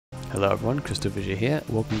Hello everyone, CrystalFissure here.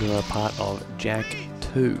 Welcome to another part of Jak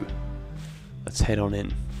II. Let's head on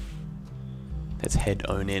in. Let's head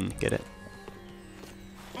on in, get it?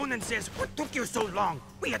 Onan says, what took you so long?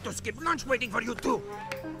 We had to skip lunch waiting for you too.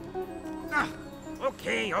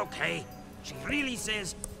 Okay. She really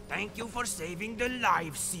says, thank you for saving the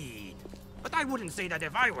live seed. But I wouldn't say that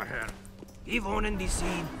if I were her. Give Onan the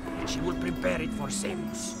seed, and she will prepare it for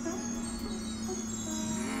Samos.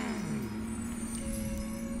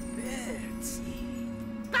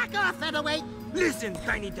 Back off, featherweight! Listen,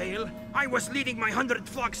 Tiny Tail. I was leading my 100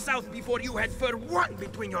 flocks south before you had fur one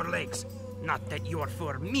between your legs. Not that your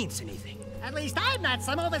fur means anything. At least I'm not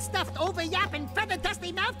some overstuffed, over-yapping,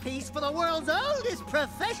 feather-dusty mouthpiece for the world's oldest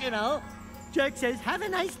professional. Jak says, have a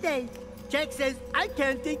nice day. Jak says, I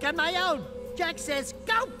can't think on my own. Jak says,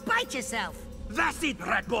 go bite yourself. That's it,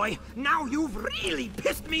 rat boy. Now you've really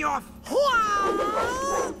pissed me off.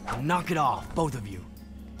 Knock it off, both of you.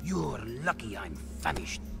 You're lucky I'm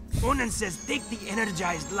famished. Onan says take the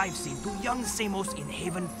energized life seed to young Samos in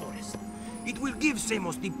Haven Forest. It will give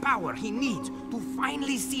Samos the power he needs to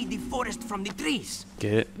finally see the forest from the trees.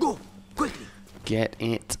 Get it? Go, quickly. Get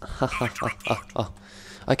it.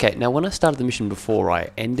 Okay, now when I started the mission before I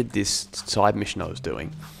ended this side mission I was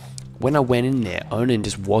doing, when I went in there, Onan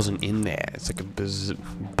just wasn't in there. It's like a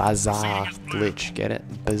bizarre glitch, get it?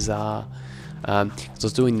 Bizarre. So I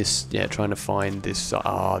was doing this, trying to find this,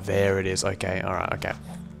 there it is, okay, alright, okay.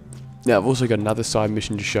 Now I've also got another side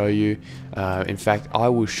mission to show you. In fact, I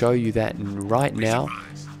will show you that right now,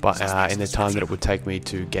 but in the time that it would take me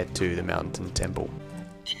to get to the mountain temple.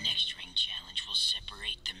 The next ring challenge will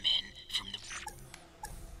separate the men from the...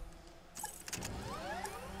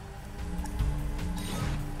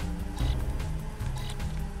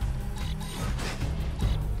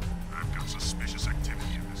 I've got suspicious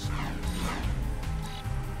activity in this zone.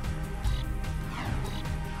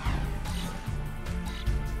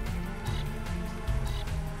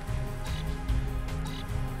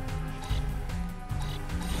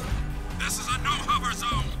 This is a no-hover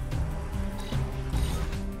zone!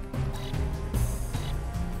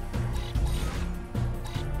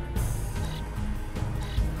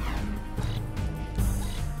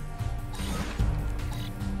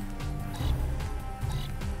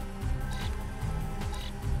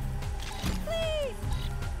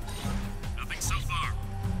 Nothing so far.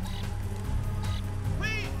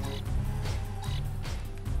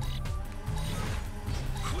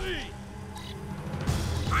 Clean!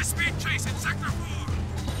 High-speed chase in Sector 4!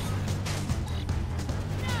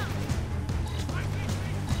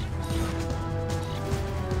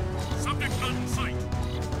 Subject not in sight.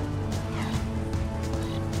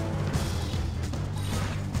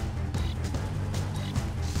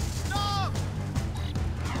 No!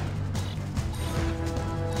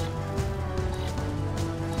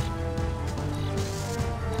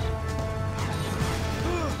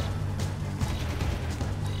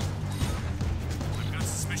 I've got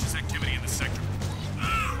suspicious activity in the sector.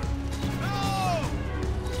 No!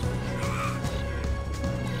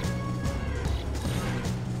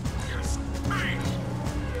 Here's some pain.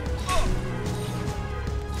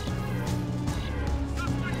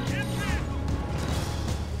 Suspect hit vehicle.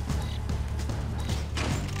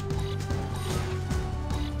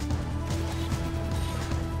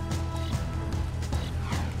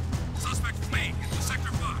 Suspect fleeing into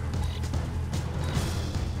Sector 5.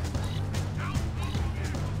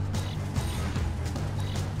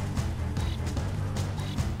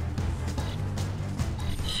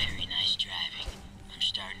 Very nice driving. I'm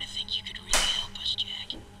starting to think you could really help us,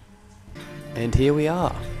 Jak. And here we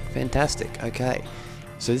are. Fantastic. Okay.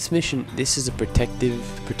 So this mission, this is a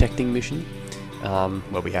protecting mission,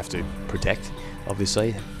 where we have to protect,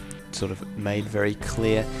 obviously. Sort of made very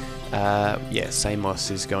clear.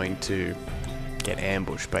 Samos is going to get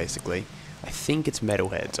ambushed, basically. I think it's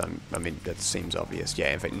metalheads. I mean, that seems obvious.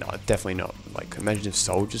 Yeah, in fact, no, definitely not. Like, imagine if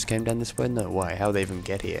soldiers came down this way. No way. How would they even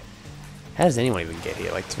get here? How does anyone even get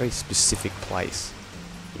here? Like, it's a very specific place.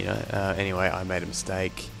 You know. Anyway, I made a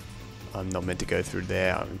mistake. I'm not meant to go through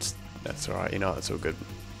there. That's alright. You know, that's all good.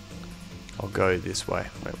 I'll go this way.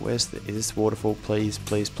 Wait, is this waterfall? Please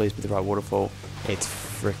be the right waterfall. It's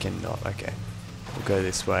freaking not. Okay. We'll go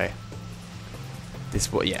this way.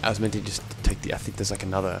 This way, yeah, I was meant to just take the, I think there's like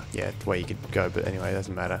another, way you could go, but anyway, it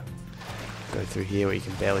doesn't matter. Go through here where you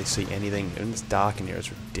can barely see anything, and it's dark in here, it's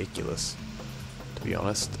ridiculous, to be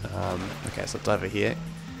honest. Okay, so it's over here.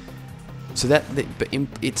 So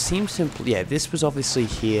it seems simple. Yeah, this was obviously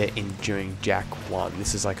here during Jak I.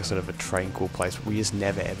 This is like a sort of a tranquil place. We just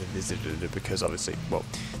never ever visited it because obviously, well,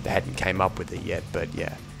 they hadn't came up with it yet. But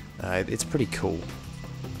yeah, it's pretty cool.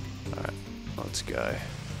 All right, let's go.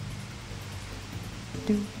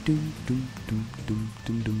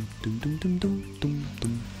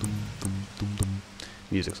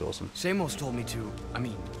 Music's awesome. Samos told me to, I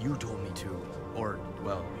mean, you told me to, or,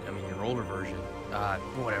 well, I mean, your older version,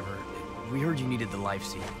 whatever. We heard you needed the life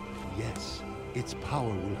seed. Yes, its power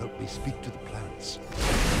will help me speak to the plants.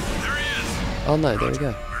 There he is! Oh no, there we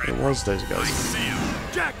go. It was those guys. See him.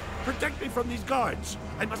 Jak, protect me from these guards.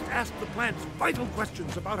 I must ask the plants vital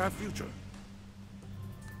questions about our future.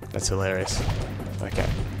 That's hilarious. Okay,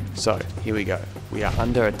 so here we go. We are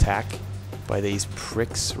under attack by these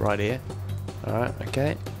pricks right here. Alright,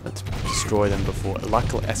 okay. Let's destroy them before.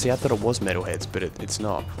 Luckily, see, I thought it was metalheads, but it's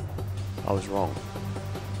not. I was wrong.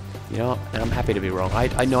 You know, and I'm happy to be wrong.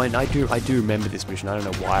 I know, and I do remember this mission. I don't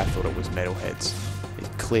know why I thought it was metalheads.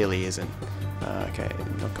 It clearly isn't. Okay,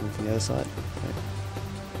 not coming from the other side.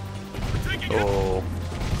 Okay. Oh.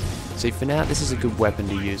 See, for now, this is a good weapon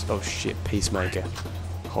to use. Oh shit, Peacemaker.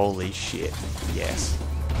 Holy shit. Yes.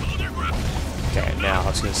 Okay, now I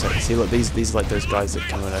was gonna say, see, look, these are like those guys that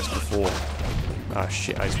come at us before. Oh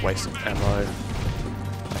shit, I just wasted ammo.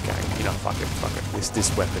 Okay, you know, fuck it.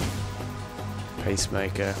 This weapon.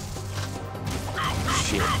 Pacemaker.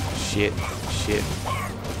 Shit.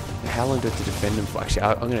 How long do I have to defend them for? Actually,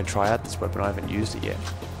 I'm gonna try out this weapon. I haven't used it yet.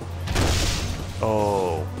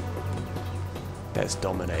 Oh. That's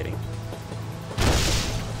dominating.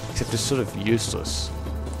 Except it's sort of useless.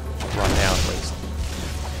 Right now, at least.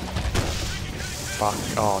 Fuck.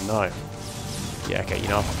 Oh, no. Yeah, okay, you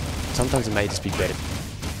know, sometimes it may just be better.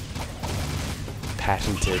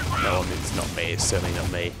 Patented. No, I mean, it's not me. It's certainly not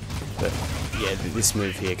me. But, yeah, this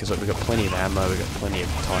move here, because we've got plenty of ammo, we've got plenty of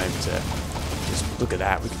time to just look at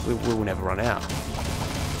that. We will never run out.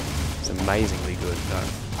 It's amazingly good. No.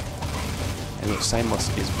 And look, Samos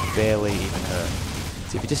is barely even hurt.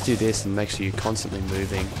 So if you just do this and make sure you're constantly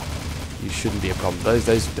moving, you shouldn't be a problem.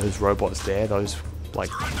 Those robots there, those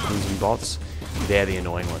like crimson bots, they're the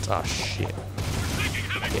annoying ones. Oh shit.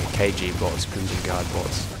 Yeah, KG bots, crimson guard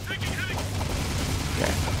bots.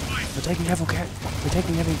 Okay. We're taking heavy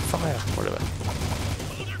fire. Whatever.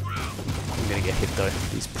 I'm gonna get hit though.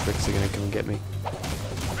 These pricks are gonna come and get me.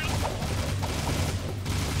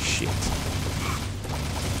 Shit.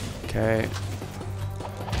 Okay.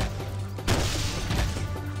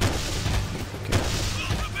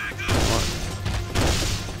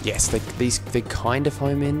 Yes, they kind of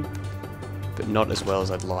home in, but not as well as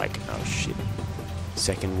I'd like. Oh shit.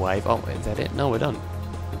 Second wave. Oh, is that it? No, we're done.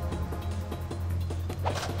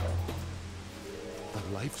 The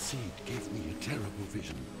life seed gave me a terrible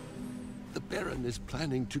vision. The Baron is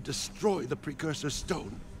planning to destroy the Precursor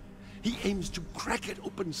Stone. He aims to crack it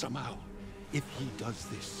open somehow. If he does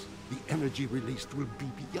this, the energy released will be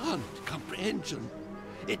beyond comprehension.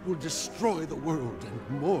 It will destroy the world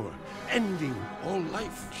and more, ending all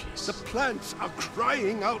life. Jeez. The plants are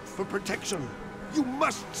crying out for protection. You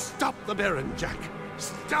must stop the Baron, Jak.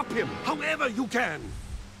 Stop him, however you can.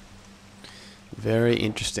 Very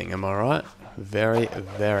interesting, am I right? Very,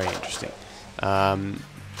 very interesting.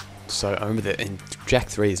 So I remember that in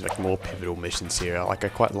Jak III is like more pivotal missions here. I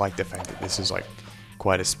quite like the fact that this is like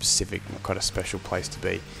quite a specific, quite a special place to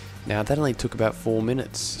be. Now that only took about 4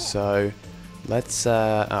 minutes, so let's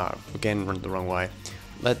again run the wrong way.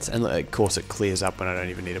 And of course it clears up when I don't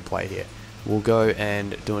even need to play here. We'll go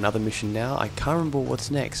and do another mission now. I can't remember what's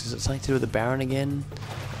next. Is it something to do with the Baron again?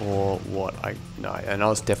 Or what? No, I know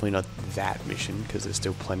it's definitely not that mission, because there's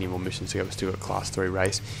still plenty more missions to go. We've still got Class 3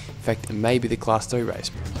 race. In fact, maybe the Class 3 race.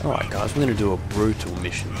 Alright guys, we're going to do a brutal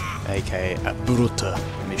mission, aka a Brutter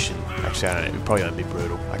mission. Actually, I don't know, it probably won't be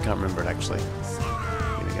brutal. I can't remember it actually.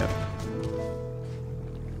 Here we go.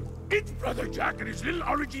 It's Brother Jak and his little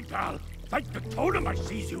orangey pal. Thank the totem I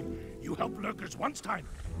sees you. You helped Lurkers once time.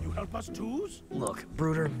 You help us twos? Look,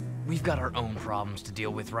 Brutter, we've got our own problems to deal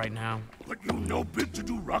with right now. But you no bid to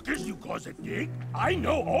do ruckus, you cause a dig? I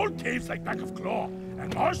know all caves like back of claw.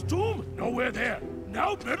 And Mars Tomb, nowhere there.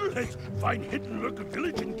 Now metalheads find hidden Lurker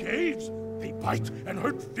village in caves. They bite and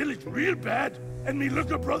hurt village real bad. And me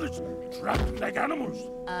Lurker brothers trapped like animals.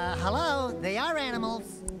 Hello, they are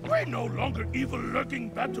animals. We're no longer evil lurking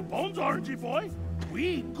bad to bones, orangey boy.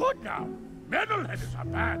 We good now. Metalheads are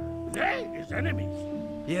bad. They is enemies.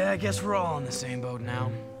 Yeah, I guess we're all on the same boat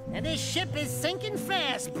now. And this ship is sinking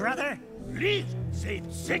fast, brother. Please, save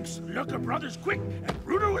 6 Lurker brothers quick, and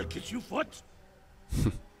Brutter will kiss you foot.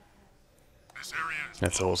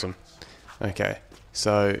 That's awesome. Okay,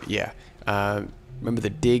 so yeah, remember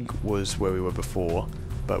the dig was where we were before,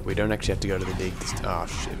 but we don't actually have to go to the dig this time. Oh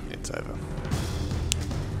shit, it's over.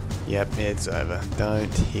 Yep, it's over.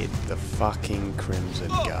 Don't hit the fucking Crimson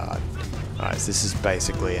Guard. Alright, so this is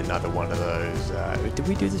basically another one of those. Did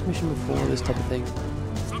we do this mission before, this type of thing?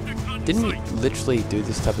 Didn't we literally do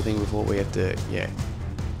this type of thing before? We have to, yeah,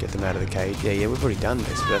 get them out of the cage. Yeah, we've already done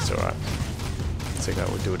this, but that's alright. It's okay,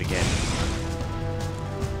 we'll do it again.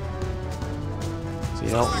 So,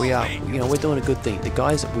 you know, we're doing a good thing. The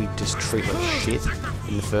guys that we just treat like shit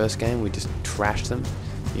in the first game, we just trash them.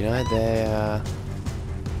 You know, they're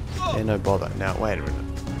no bother. Now, wait a minute.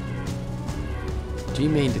 Do you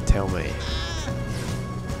mean to tell me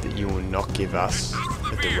that you will not give us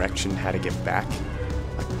a direction how to get back?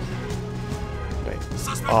 Wait.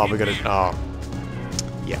 Oh, we gotta. Oh.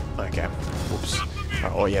 Yeah, okay. Whoops.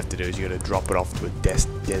 All you have to do is you gotta drop it off to a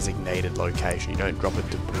designated location. You don't drop it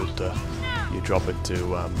to Brutter. You drop it to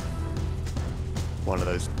one of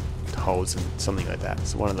those holes and something like that.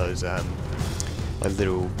 So one of those like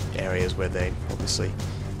little areas where they obviously.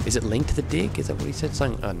 Is it linked to the dig? Is that what he said?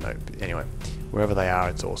 Something? Oh no. But anyway, wherever they are,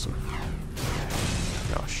 it's awesome.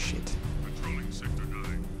 Oh shit.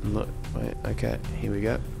 Look. Wait. Okay. Here we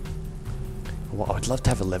go. Well, I'd love to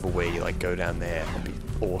have a level where you like go down there. That'd be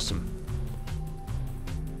awesome.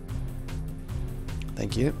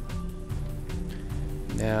 Thank you.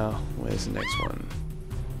 Now, where's the next one?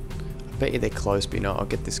 I bet you they're close, but you know, I'll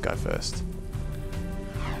get this guy first.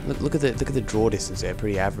 Look at the draw distance there,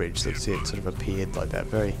 pretty average. Let's see, it sort of appeared like that.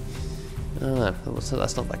 Very, I don't know,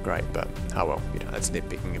 that's not that great, but oh well, you know, that's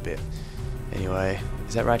nitpicking a bit. Anyway,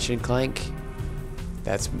 is that Ratchet and Clank?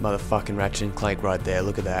 That's motherfucking Ratchet and Clank right there.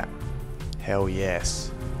 Look at that. Hell yes.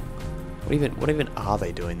 What even are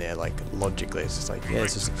they doing there? Like logically, it's just like yeah,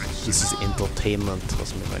 this is entertainment or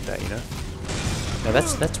something like that, you know. Now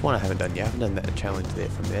that's one I haven't done yet. I haven't done that challenge there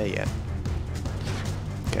from there yet.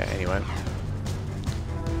 Okay, anyway.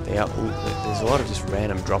 There's a lot of just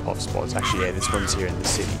random drop-off spots. Actually, yeah, this one's here in the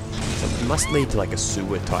city. So it must lead to like a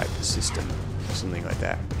sewer type system or something like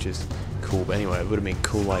that, which is cool. But anyway, it would have been a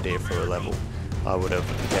cool idea for a level. I would have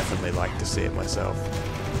definitely liked to see it myself.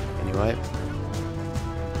 Anyway.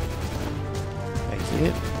 Thank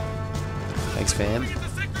you. Thanks, fam.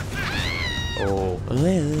 Oh,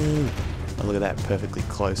 look at that, perfectly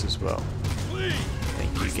close as well.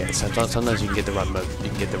 Thank you. Sometimes you can get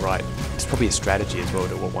the right. It's probably a strategy as well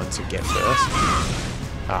to what ones to get first.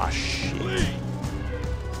 Ah shit.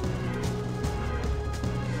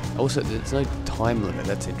 Also, there's no time limit.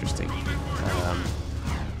 That's interesting.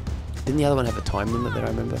 Didn't the other one have a time limit that I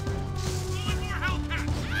remember?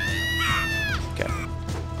 Okay,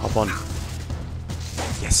 hop on.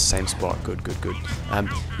 Yes, same spot. Good.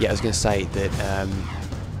 Yeah, I was going to say that.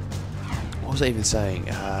 What was I even saying?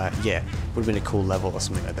 Yeah, would have been a cool level or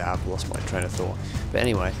something like that. I've lost my train of thought. But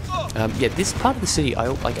anyway, yeah, this part of the city, I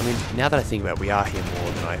mean, now that I think about it, we are here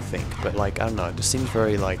more than I think. But like, I don't know, it just seems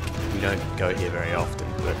very like we don't go here very often.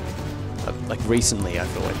 But like recently, I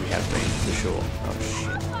feel like we have been for sure. Oh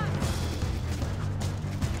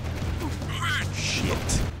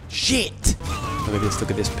shit! Look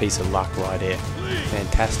at this piece of luck right here.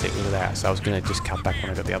 Fantastic, look at that. So I was gonna just cut back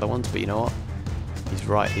when I got the other ones, but you know what? He's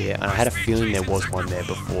right here, and I had a feeling there was one there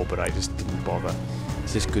before, but I just didn't bother.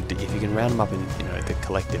 It's just good to, if you can round them up in, you know, the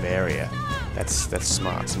collective area, that's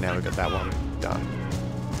smart. So now we've got that one done.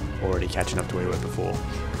 Already catching up to where we were before.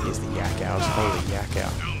 Here's the yak owls. Holy yak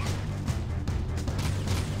owl.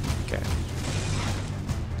 Okay.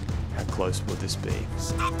 How close would this be?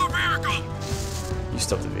 Stop the vehicle! You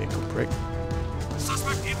stop the vehicle, prick.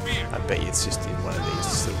 Suspect in vehicle. I bet you it's just in one of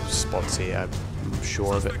these little spots here. I'm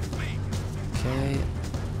sure of it. Okay.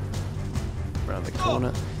 Around the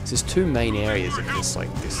corner. So there's two main areas of this,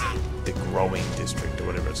 like this, the growing district or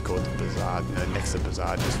whatever it's called, the bazaar, you know, next to the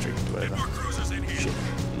bazaar district or whatever. Shit.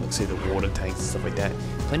 Look, see the water tanks and stuff like that.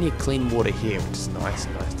 Plenty of clean water here, which is nice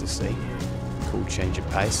to see. Cool change of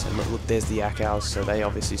pace. And look, there's the yak owls, so they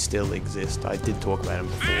obviously still exist. I did talk about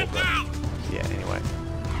them before, but yeah, anyway.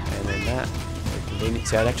 And then that.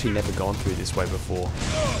 See, I'd actually never gone through this way before.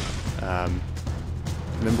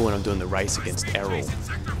 Remember when I'm doing the race against Errol,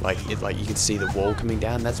 like you could see the wall coming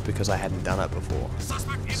down. That's because I hadn't done it before.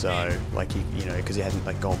 So like you know, because you hadn't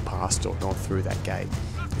like gone past or gone through that gate.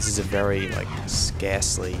 This is a very like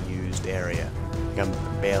scarcely used area. Like,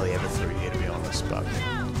 I'm barely ever through here, to be honest. But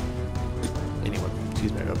anyway,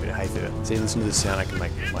 excuse me, I got a bit of hay fever. See, listen to the sound I can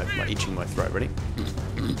make my itching my throat. Ready?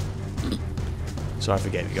 Sorry, I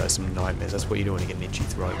forgave you guys some nightmares. That's what you do when you get an itchy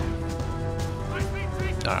throat.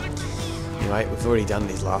 Alright. Anyway, we've already done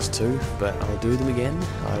these last two, but I'll do them again.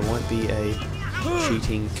 I won't be a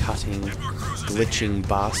cheating, cutting, glitching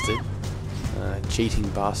bastard. Cheating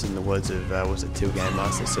bastard in the words of, was it Till Game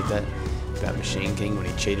Master said that about Machine King when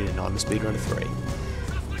he cheated in I'm a Speedrunner 3.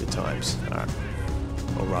 Good times. Alright.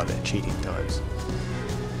 Or rather, cheating times.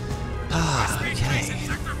 Okay.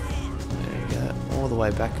 There we go. All the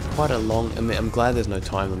way back. Quite a long... I mean, I'm glad there's no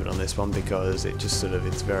time limit on this one because it just sort of...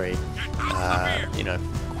 It's very, you know,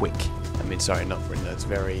 quick. I mean, sorry, not... It's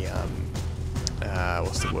very,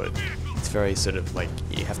 what's the word? It's very sort of like...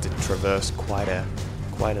 You have to traverse quite a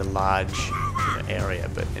large area.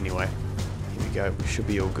 But anyway, here we go. We should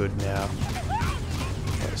be all good now.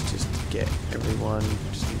 Let's just get everyone,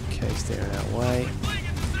 just in case they're in our way.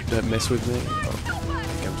 Don't mess with me. Oh,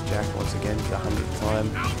 here comes Jak once again for the 100th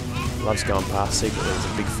time. Loves going past secretly. He's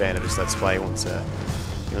a big fan of his Let's Play. He wants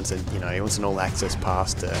an all-access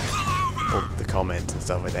pass to all the comments and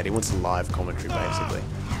stuff like that. He wants a live commentary, basically.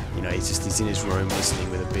 You know, he's in his room listening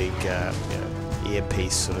with a big,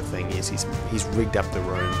 earpiece sort of thing. He's rigged up the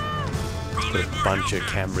room. He's put a bunch of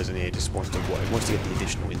cameras in here. Just wants to get the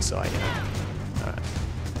additional insight. You know. All right.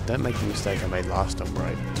 Don't make the mistake I made last time, where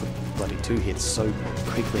I took bloody 2 hits so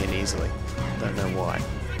quickly and easily. Don't know why.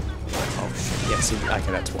 Oh shit, yeah, see,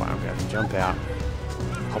 okay, that's why. I'm going to have to jump out,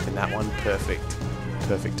 hop in that one, perfect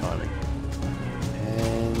timing.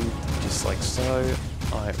 And just like so,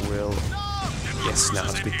 I will, yes, no,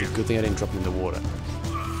 it's good thing I didn't drop him in the water.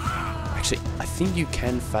 Actually, I think you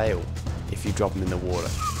can fail if you drop him in the water.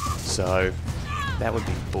 So, that would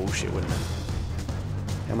be bullshit, wouldn't it?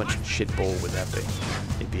 How much shitball would that be?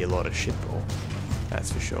 It'd be a lot of shitball,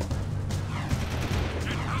 that's for sure.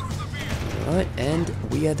 Alright, and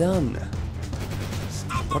we are done.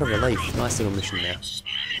 What a relief. Nice little mission there.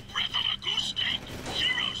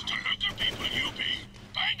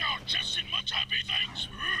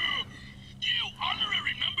 You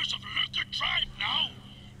honorary members of Lurker tribe now.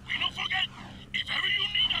 We don't forget, if ever you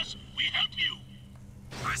need us, we help you.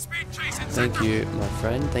 Thank you, my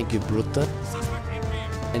friend. Thank you, Brutter.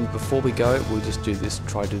 And before we go, we'll just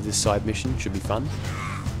try to do this side mission. Should be fun.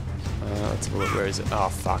 Let's have a look. Where is it? Oh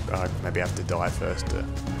fuck! Maybe I have to die first.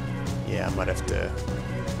 Yeah, I might have to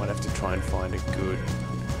try and find a good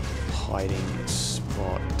hiding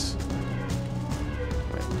spot.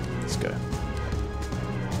 Wait, let's go.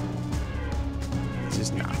 It's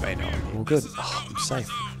just nah, they know. Well, good. Oh, I'm safe.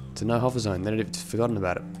 It's a no hover zone. Then I've forgotten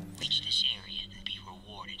about it. Reach this area and be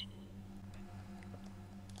rewarded.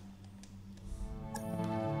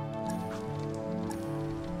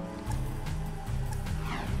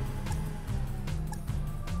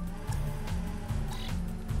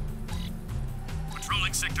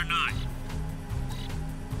 Controlling Sector 9.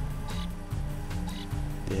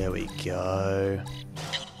 There we go.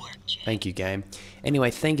 Thank you, game.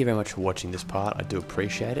 Anyway, thank you very much for watching this part. I do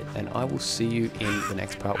appreciate it, and I will see you in the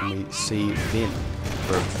next part when we see Vin.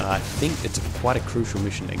 I think it's quite a crucial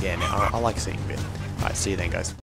mission again. I like seeing Vin. Alright, see you then, guys.